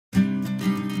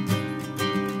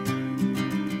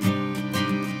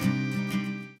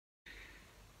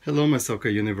Hello my soccer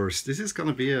universe. This is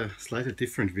gonna be a slightly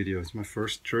different video. It's my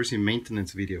first jersey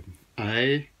maintenance video.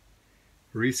 I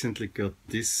recently got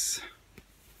this,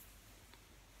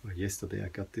 yesterday I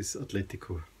got this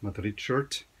Atletico Madrid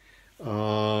shirt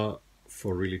for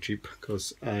really cheap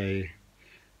because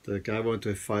the guy wanted to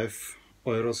have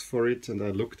 €5 for it, and I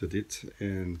looked at it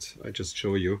and I just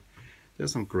show you.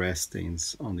 There's some grass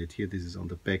stains on it here. This is on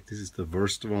the back. This is the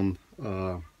worst one.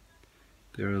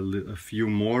 There are a few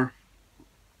more.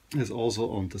 There's also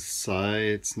on the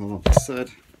sides, not on this side,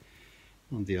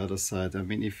 on the other side. I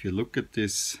mean, if you look at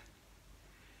this,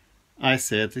 I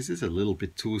said this is a little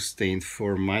bit too stained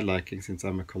for my liking. Since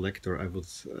I'm a collector, I would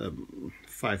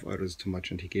 €5 is too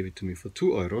much, and he gave it to me for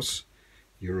 €2.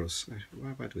 Euros.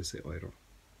 Why do we say euro?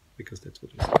 Because that's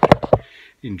what we say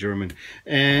in German.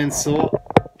 And so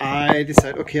I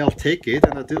decided, okay, I'll take it,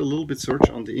 and I did a little bit search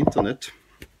on the internet.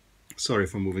 Sorry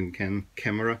for moving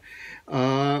camera,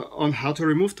 on how to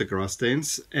remove the grass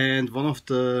stains, and one of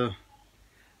the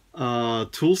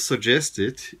tools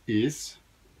suggested is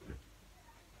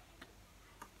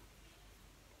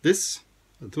this,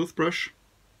 a toothbrush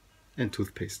and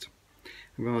toothpaste.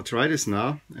 I'm gonna try this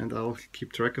now and I'll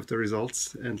keep track of the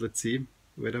results, and let's see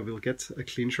whether we'll get a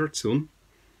clean shirt soon.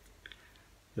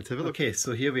 Let's have a look. Okay,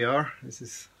 so here we are. This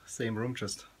is the same room,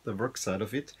 just the work side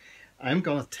of it. I'm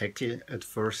gonna tackle at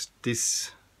first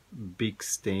this big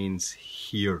stains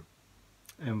here,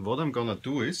 and what I'm gonna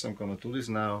do is I'm gonna do this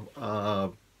now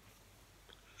how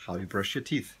you brush your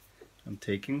teeth. I'm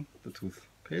taking the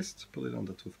toothpaste, put it on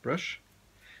the toothbrush.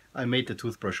 I made the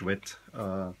toothbrush wet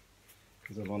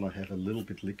because I want to have a little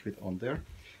bit liquid on there,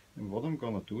 and what I'm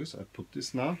gonna do is I put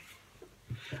this now.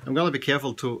 I'm gonna be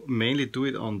careful to mainly do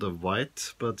it on the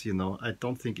white, but you know, I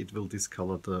don't think it will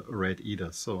discolor the red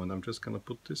either. So, and I'm just gonna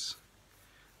put this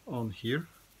on here.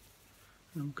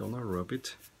 I'm gonna rub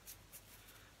it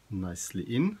nicely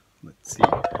in. Let's see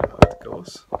how it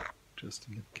goes, just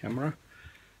in the camera.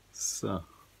 So,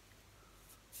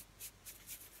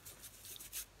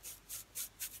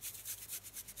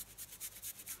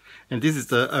 and this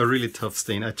is a really tough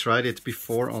stain. I tried it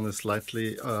before on a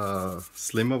slightly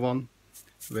slimmer one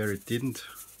where it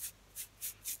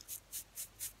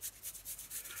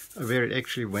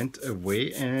actually went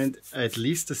away, and at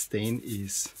least the stain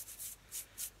is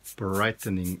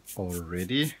brightening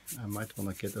already. I might want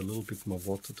to get a little bit more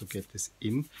water to get this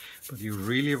in, but you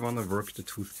really want to work the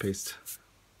toothpaste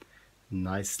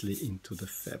nicely into the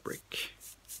fabric.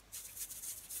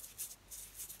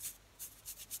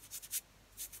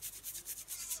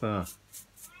 So,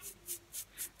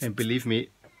 and believe me,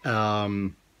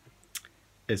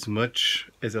 as much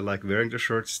as I like wearing the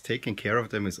shirts, taking care of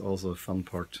them is also a fun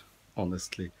part,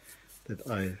 honestly, that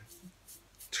I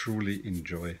truly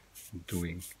enjoy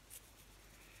doing.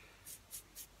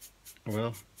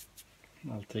 Well,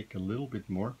 I'll take a little bit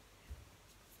more.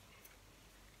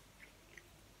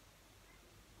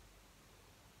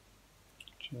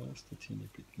 Just a teeny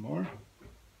bit more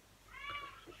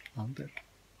on there.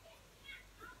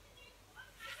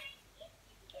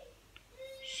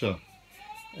 So,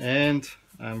 and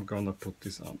I'm gonna put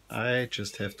this on. I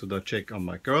just have to check on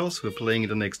my girls who are playing in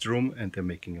the next room, and they're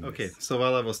making a mess. Okay, so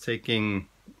while I was taking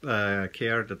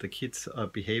care that the kids are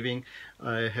behaving,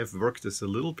 I have worked this a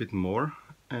little bit more,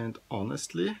 and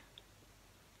honestly,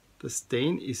 the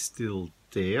stain is still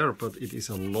there, but it is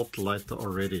a lot lighter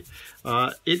already.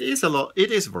 It is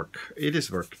work.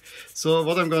 So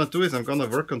what I'm gonna do is I'm gonna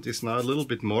work on this now a little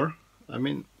bit more. I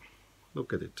mean,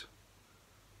 look at it.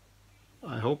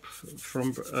 I hope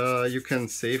from you can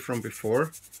say from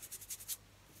before,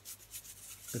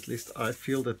 at least I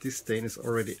feel that this stain is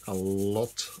already a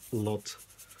lot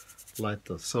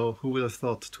lighter. So who would have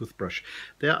thought toothbrush?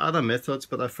 There are other methods,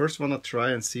 but I first want to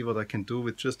try and see what I can do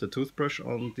with just a toothbrush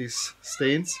on these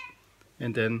stains,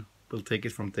 and then we'll take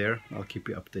it from there. I'll keep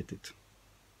you updated.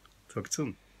 Talk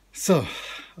soon. So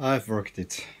I've worked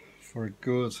it for a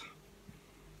good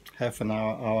half an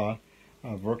hour.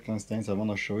 I've worked on stains. I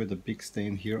want to show you the big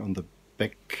stain here on the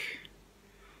back.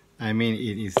 I mean,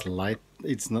 it is light.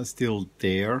 It's not still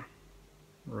there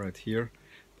right here,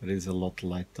 but it's a lot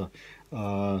lighter.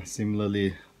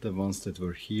 Similarly, the ones that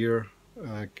were here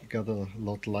got a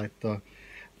lot lighter.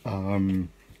 I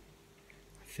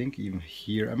think even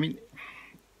here, I mean,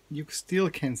 you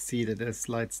still can see that there's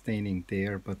slight staining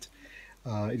there, but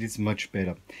it is much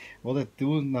better. What I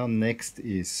do now next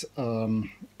is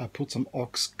I put some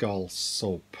ox gall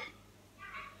soap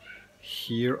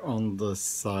here on the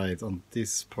side, on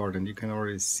this part, and you can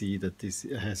already see that this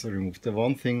has removed. The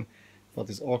one thing about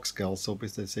this ox gall soap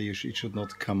is they say it should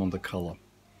not come on the color,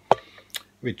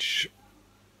 which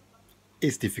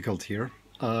is difficult here.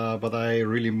 but I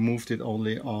really moved it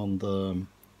only on the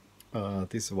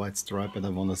this white stripe, and I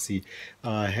want to see.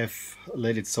 I have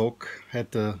let it soak.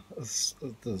 Had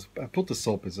I put the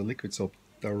soap, it's a liquid soap,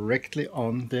 directly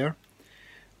on there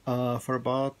for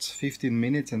about 15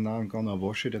 minutes, and now I'm gonna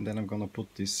wash it, and then I'm gonna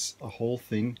put this whole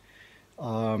thing.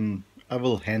 I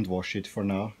will hand wash it for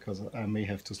now because I may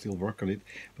have to still work on it,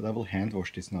 but I will hand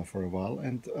wash this now for a while,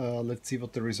 and let's see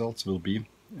what the results will be,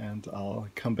 and I'll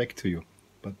come back to you.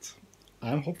 But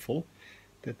I'm hopeful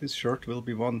that this shirt will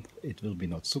be one. It will be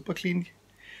not super clean,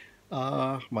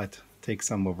 might take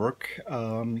some more work,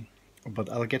 but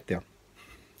I'll get there.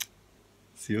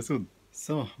 See you soon.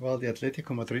 So, while the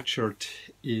Atletico Madrid shirt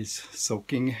is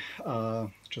soaking,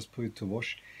 just put it to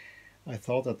wash, I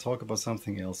thought I'd talk about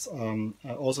something else.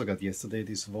 I also got yesterday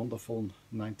this wonderful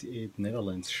 98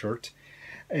 Netherlands shirt,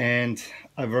 and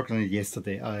I worked on it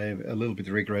yesterday. I a little bit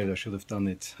regret I should have done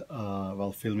it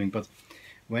while filming, but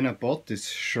when I bought this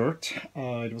shirt,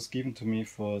 it was given to me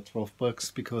for 12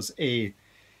 bucks because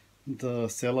the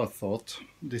seller thought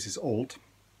this is old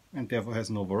and therefore has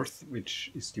no worth,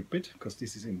 which is stupid because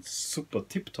this is in super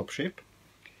tip-top shape.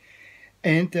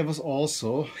 And there was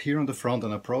also here on the front,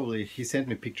 and he sent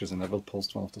me pictures and I will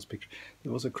post one of those pictures.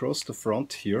 There was across the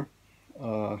front here,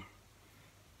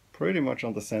 pretty much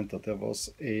on the center, there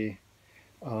was a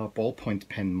ballpoint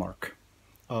pen mark.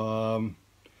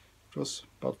 It was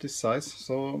about this size,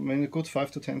 so I mean a good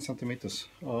 5 to 10 centimeters,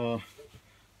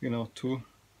 you know, 2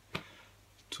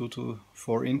 to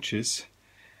 4 inches.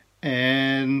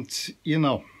 And you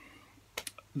know,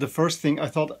 the first thing I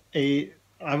thought,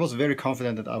 I was very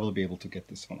confident that I will be able to get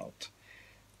this one out,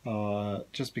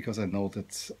 just because I know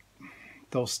that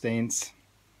those stains,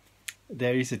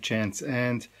 there is a chance.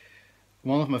 And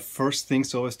one of my first things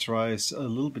to always try is a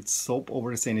little bit soap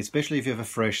over the stain, especially if you have a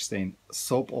fresh stain.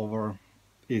 Soap over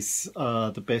is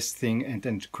the best thing, and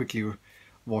then quickly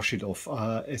wash it off.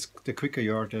 The quicker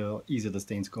you are, the easier the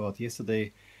stains go out.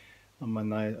 Yesterday, on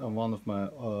one of my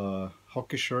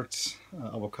hockey shirts,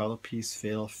 avocado piece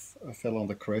fell on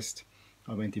the crest.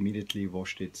 I went immediately,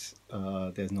 washed it.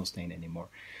 There's no stain anymore.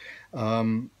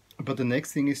 But the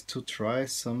next thing is to try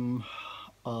some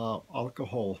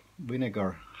alcohol,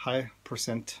 vinegar, high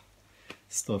percent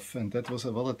stuff, and that was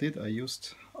what I did. I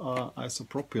used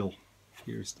isopropyl.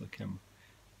 Here's the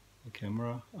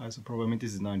camera. Isopropyl. I mean,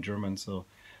 this is now in German, so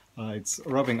it's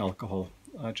rubbing alcohol.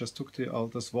 I just took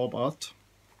the swab out,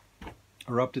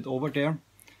 rubbed it over there.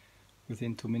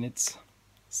 Within 2 minutes,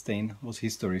 stain was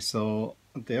history. So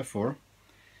therefore,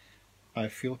 I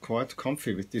feel quite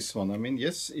comfy with this one. I mean,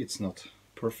 yes, it's not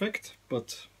perfect,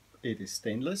 but it is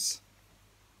stainless,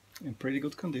 in pretty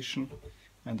good condition,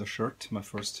 and the shirt, my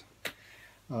first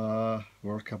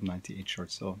World Cup 98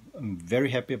 shirt. So I'm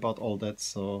very happy about all that.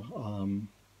 So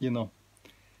you know,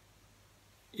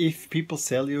 if people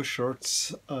sell you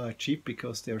shirts cheap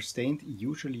because they're stained,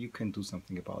 usually you can do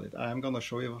something about it. I'm gonna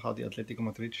show you how the Atletico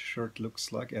Madrid shirt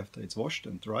looks like after it's washed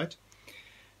and dried.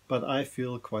 But I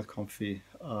feel quite comfy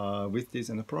with this,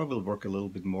 and I probably will work a little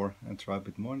bit more and try a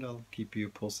bit more, and I'll keep you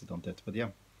posted on that. But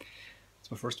yeah, it's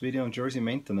my first video on jersey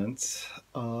maintenance.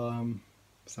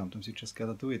 Sometimes you just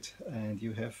gotta do it, and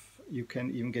you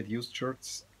can even get used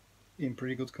shirts in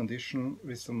pretty good condition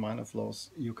with some minor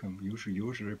flaws. You can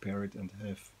usually repair it and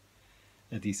have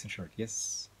a decent shirt.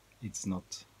 Yes, it's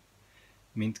not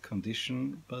mint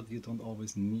condition, but you don't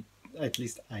always need, at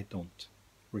least I don't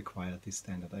require this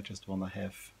standard. I just want to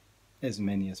have as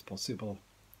many as possible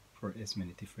for as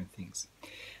many different things.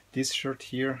 This shirt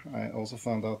here, I also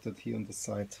found out that here on the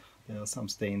side there are some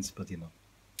stains, but you know,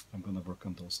 I'm gonna work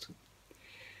on those too.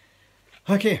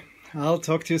 Okay, I'll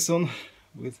talk to you soon.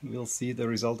 We'll see the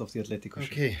result of the Atletico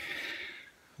shirt. Okay,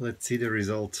 let's see the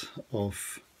result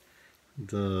of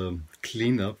the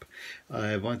cleanup.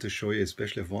 I want to show you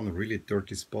especially one really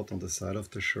dirty spot on the side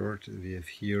of the shirt. We have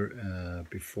here a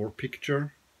before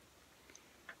picture,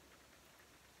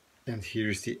 and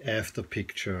here's the after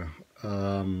picture.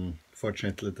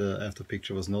 Fortunately, the after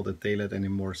picture was not at daylight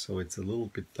anymore, so it's a little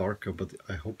bit darker, but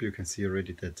I hope you can see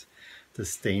already that the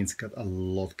stains got a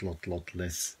lot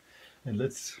less. And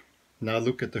let's now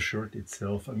look at the shirt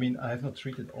itself. I mean, I have not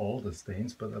treated all the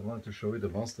stains, but I wanted to show you the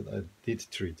ones that I did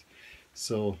treat.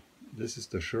 So this is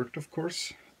the shirt, of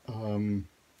course.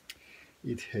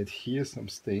 It had here some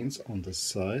stains on the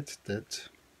side that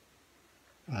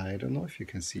I don't know if you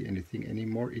can see anything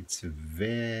anymore. It's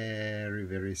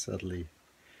very subtly.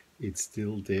 It's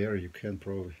still there. You can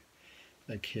probably,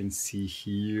 I can see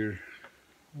here.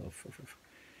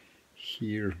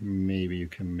 Here maybe you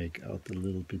can make out a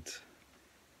little bit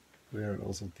where I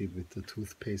also did with the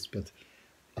toothpaste, but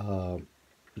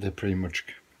they're pretty much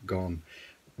gone.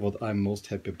 what I'm most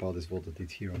happy about is what I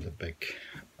did here on the back.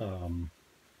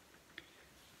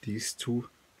 These two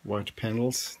white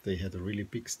panels, they had really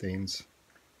big stains.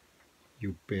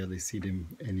 You barely see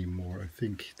them anymore. I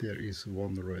think there is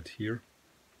one right here.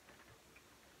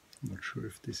 I'm not sure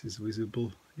if this is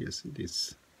visible. Yes, it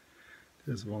is.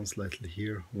 There's one slightly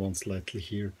here, one slightly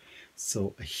here.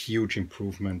 So a huge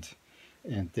improvement.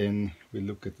 And then we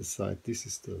look at the side. This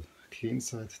is the clean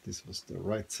side. This was the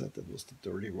right side. That was the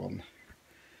dirty one.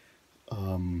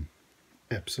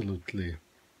 Absolutely.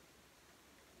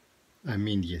 I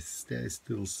mean, yes, there is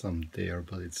still some there,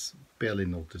 but it's barely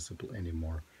noticeable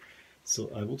anymore.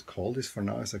 So I would call this for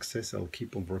now a success. I'll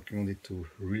keep on working on it to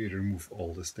really remove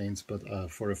all the stains, but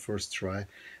for a first try,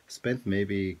 spent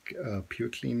maybe pure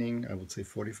cleaning, I would say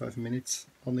 45 minutes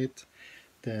on it.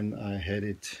 Then I had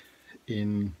it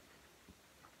in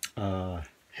a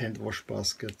hand wash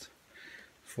basket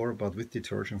for about, with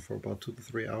detergent, for about 2 to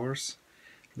 3 hours.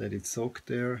 Let it soak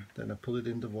there, then I put it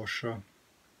in the washer.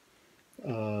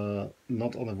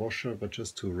 Not on a washer, but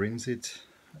just to rinse it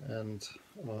and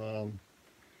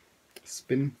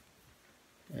spin,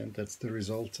 and that's the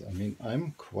result. I mean,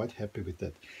 I'm quite happy with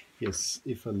that. Yes,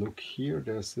 if I look here,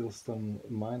 there are still some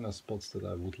minor spots that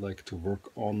I would like to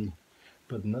work on,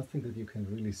 but nothing that you can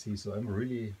really see. So I'm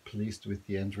really pleased with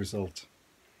the end result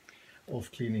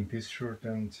of cleaning this shirt,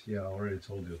 and yeah, I already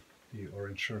told you, the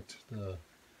orange shirt, the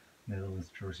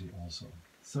Netherlands jersey also.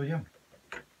 So yeah,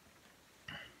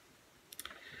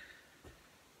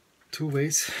 2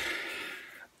 ways.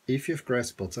 If you have grass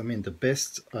spots, I mean, the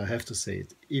best, I have to say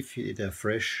it, if they're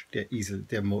fresh,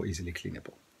 they're more easily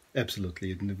cleanable. Absolutely,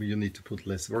 you need to put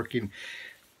less work in.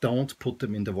 Don't put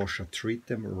them in the washer, treat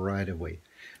them right away.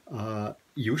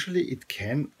 Usually it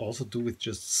can also do with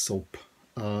just soap,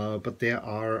 but there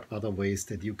are other ways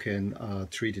that you can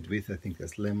treat it with. I think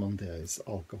there's lemon, there's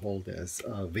alcohol, there's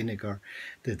vinegar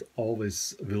that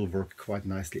always will work quite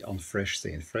nicely on fresh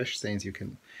stains. Fresh stains you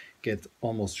can get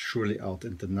almost surely out,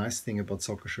 and the nice thing about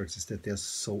soccer shirts is that they're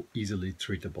so easily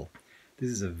treatable.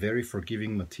 This is a very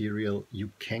forgiving material.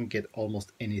 You can get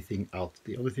almost anything out.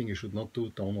 The only thing you should not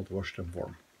do, do not wash them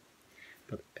warm.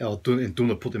 But do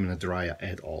not put them in a dryer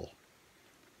at all.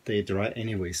 They dry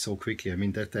anyway so quickly. I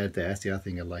mean, that's the other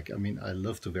thing I like. I mean, I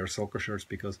love to wear soccer shirts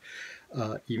because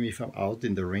even if I'm out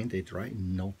in the rain, they dry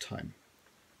in no time.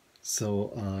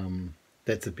 So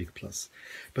that's a big plus.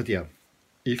 But yeah,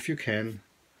 if you can,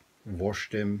 wash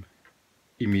them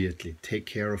immediately. Take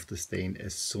care of the stain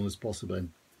as soon as possible and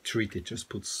treat it. Just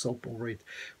put soap over it,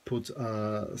 put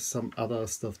some other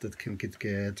stuff that can get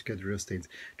rid of stains.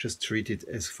 Just treat it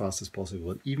as fast as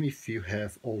possible. Even if you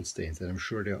have old stains, and I'm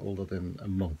sure they're older than a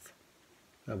month,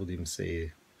 I would even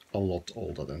say a lot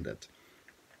older than that.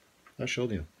 I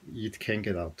showed you, it can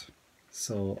get out.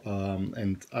 So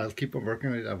and I'll keep on working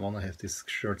on it. I want to have this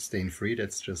shirt stain free.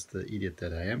 That's just the idiot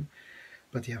that I am.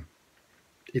 But yeah,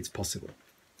 it's possible.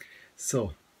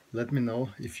 So let me know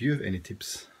if you have any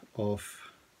tips of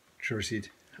jersey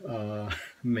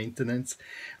maintenance.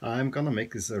 I'm gonna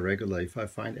make this a regular. If I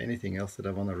find anything else that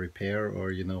I want to repair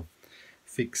or, you know,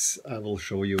 fix, I will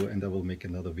show you, and I will make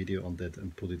another video on that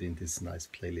and put it in this nice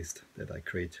playlist that I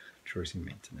create, jersey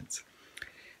maintenance.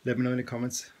 Let me know in the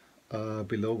comments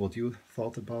below what you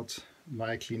thought about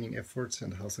my cleaning efforts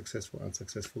and how successful or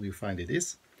unsuccessful you find it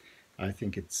is. I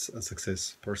think it's a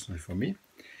success personally for me.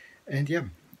 And yeah,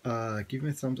 give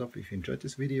me a thumbs up if you enjoyed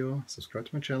this video. Subscribe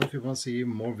to my channel if you want to see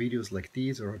more videos like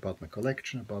these, or about my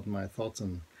collection, about my thoughts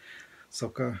on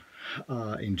soccer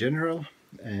in general.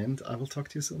 And I will talk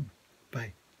to you soon.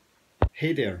 Bye.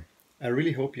 Hey there, I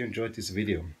really hope you enjoyed this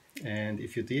video. And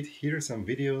if you did, here are some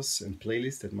videos and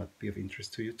playlists that might be of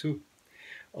interest to you too.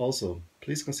 Also,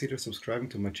 please consider subscribing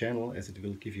to my channel, as it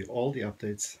will give you all the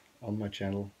updates on my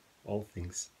channel, all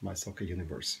things my soccer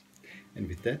universe. And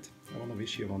with that, I want to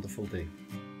wish you a wonderful day.